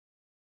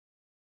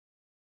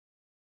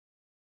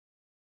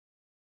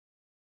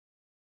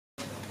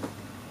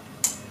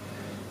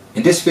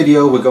In this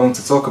video we're going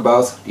to talk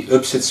about the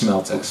UPSIT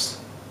smell test.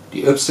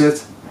 The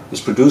UPSIT is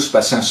produced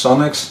by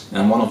Sensonics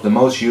and one of the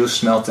most used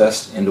smell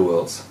tests in the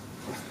world.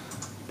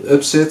 The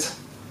UPSIT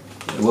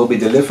will be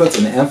delivered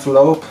in an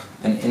envelope,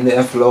 and in the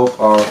envelope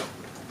are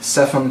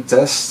 7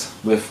 tests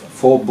with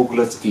 4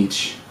 booklets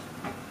each.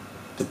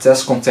 The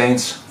test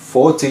contains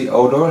 40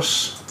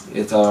 odors.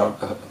 It are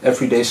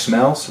everyday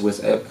smells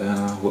which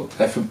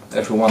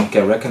everyone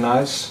can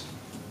recognize,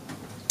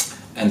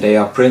 and they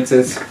are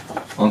printed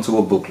onto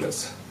a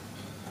booklet.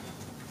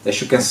 As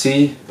you can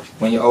see,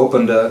 when you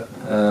open the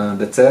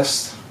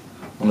test,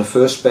 on the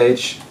first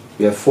page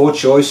we have 4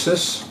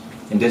 choices.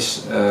 In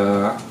this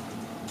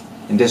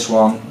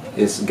one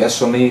is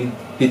gasoline,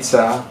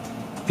 pizza,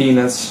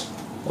 peanuts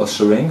or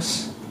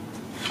syringes,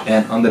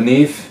 and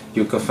underneath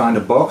you can find a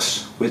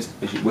box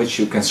which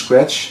you can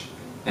scratch,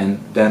 and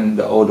then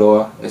the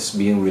odor is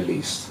being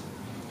released.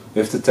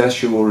 With the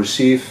test you will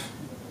receive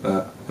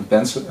a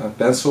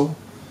pencil.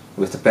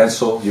 With the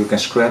pencil you can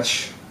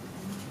scratch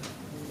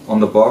on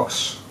the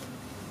box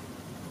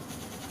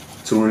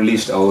to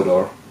release the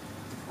odor.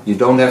 You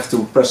don't have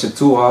to press it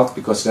too hard,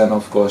 because then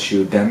of course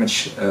you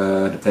damage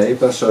the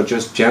paper, so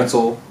just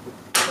gentle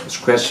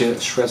scratch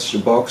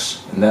the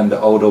box, and then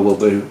the odor will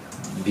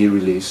be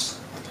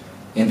released.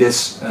 In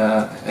this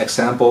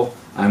example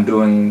I'm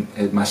doing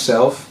it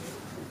myself,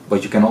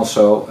 but you can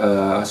also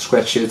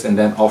scratch it and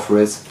then offer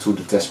it to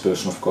the test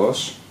person, of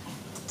course.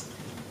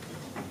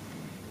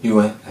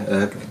 You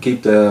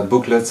keep the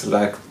booklet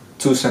like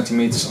 2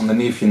 centimeters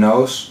underneath your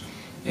nose,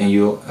 and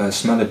you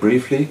smell it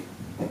briefly.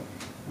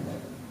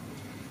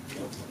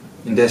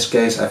 In this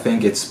case I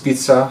think it's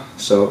pizza,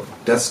 so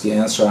that's the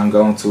answer I'm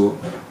going to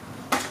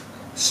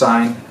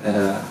sign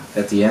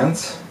at the end.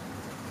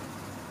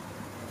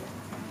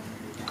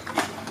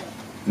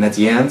 And at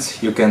the end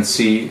you can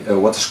see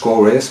what the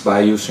score is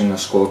by using a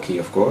score key,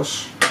 of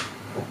course.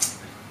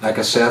 Like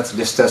I said,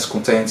 this test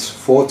contains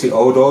 40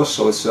 odors,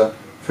 so it's a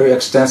very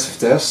extensive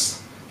test.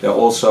 There are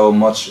also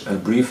much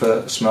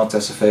briefer smell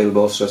tests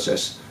available, such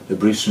as the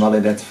brief smell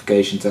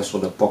identification test or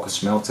the pocket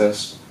smell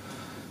test.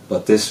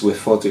 But this with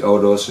 40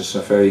 odors is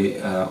a very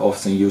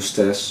often used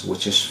test,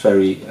 which is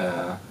very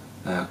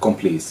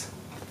complete.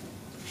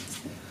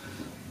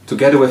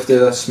 Together with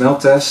the smell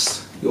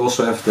test you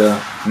also have the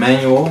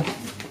manual,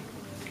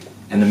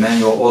 and the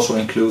manual also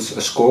includes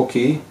a score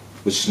key,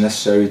 which is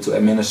necessary to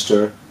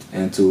administer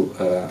and to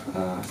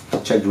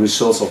check the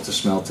results of the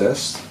smell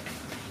test.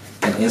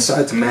 And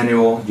inside the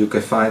manual you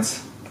can find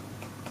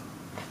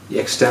the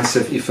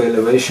extensive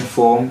evaluation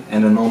form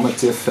and the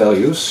normative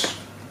values.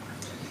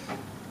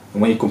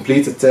 And when you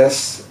complete the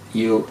test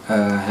you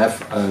have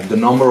the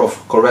number of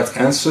correct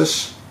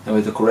answers, and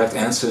with the correct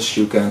answers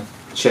you can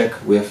check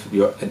with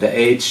the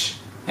age,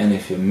 and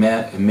if you're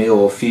male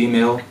or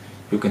female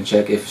you can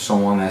check if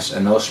someone has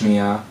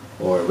anosmia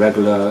or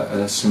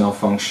regular smell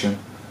function.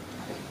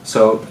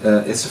 So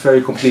it's a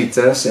very complete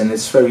test, and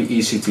it's very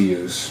easy to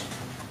use.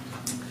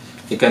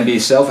 It can be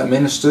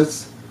self-administered,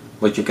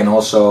 but you can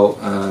also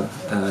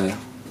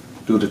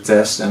do the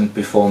test and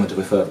perform it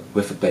with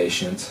a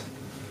patient.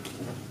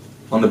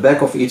 On the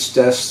back of each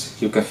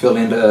test you can fill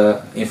in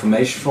the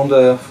information from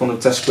the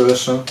test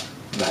person,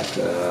 like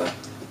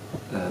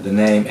the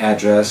name,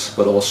 address,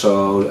 but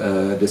also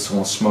did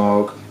someone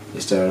smoke,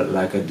 is there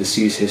like a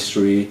disease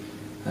history,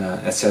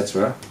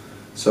 etc.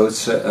 So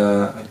it's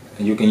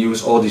you can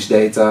use all this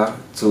data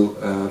to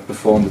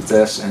perform the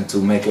test and to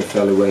make an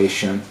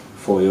evaluation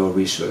for your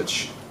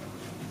research.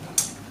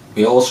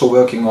 We are also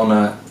working on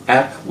an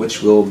app which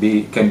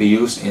can be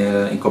used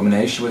in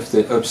combination with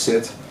the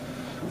UPSIT,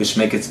 which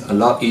make it a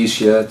lot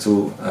easier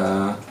to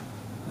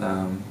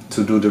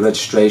do the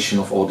registration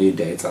of all the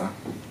data.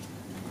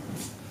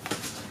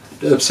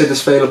 The UPSIT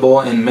is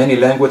available in many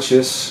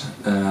languages,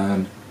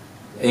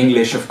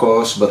 English of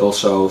course, but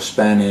also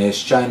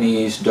Spanish,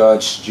 Chinese,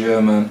 Dutch,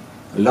 German,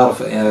 a lot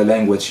of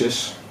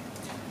languages.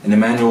 And the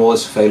manual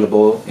is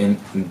available in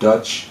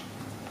Dutch,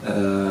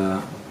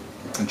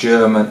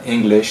 German,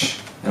 English,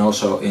 and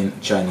also in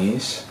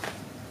Chinese.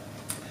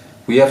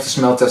 We have the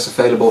smell test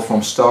available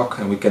from stock,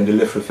 and we can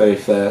deliver very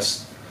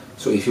fast.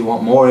 So if you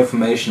want more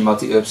information about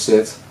the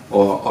UPSIT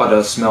or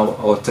other smell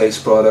or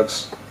taste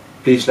products,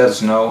 please let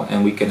us know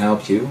and we can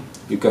help you.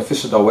 You can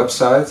visit our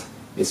website,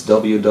 it's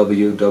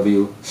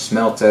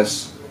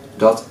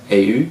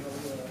www.smelltest.eu,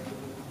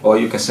 or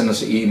you can send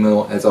us an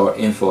email at our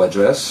info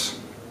address.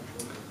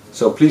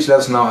 So please let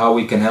us know how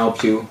we can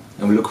help you,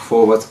 and we look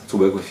forward to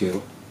work with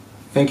you.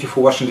 Thank you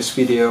for watching this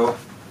video.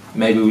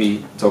 Maybe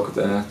we talk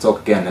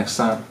again next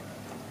time.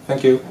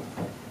 Thank you.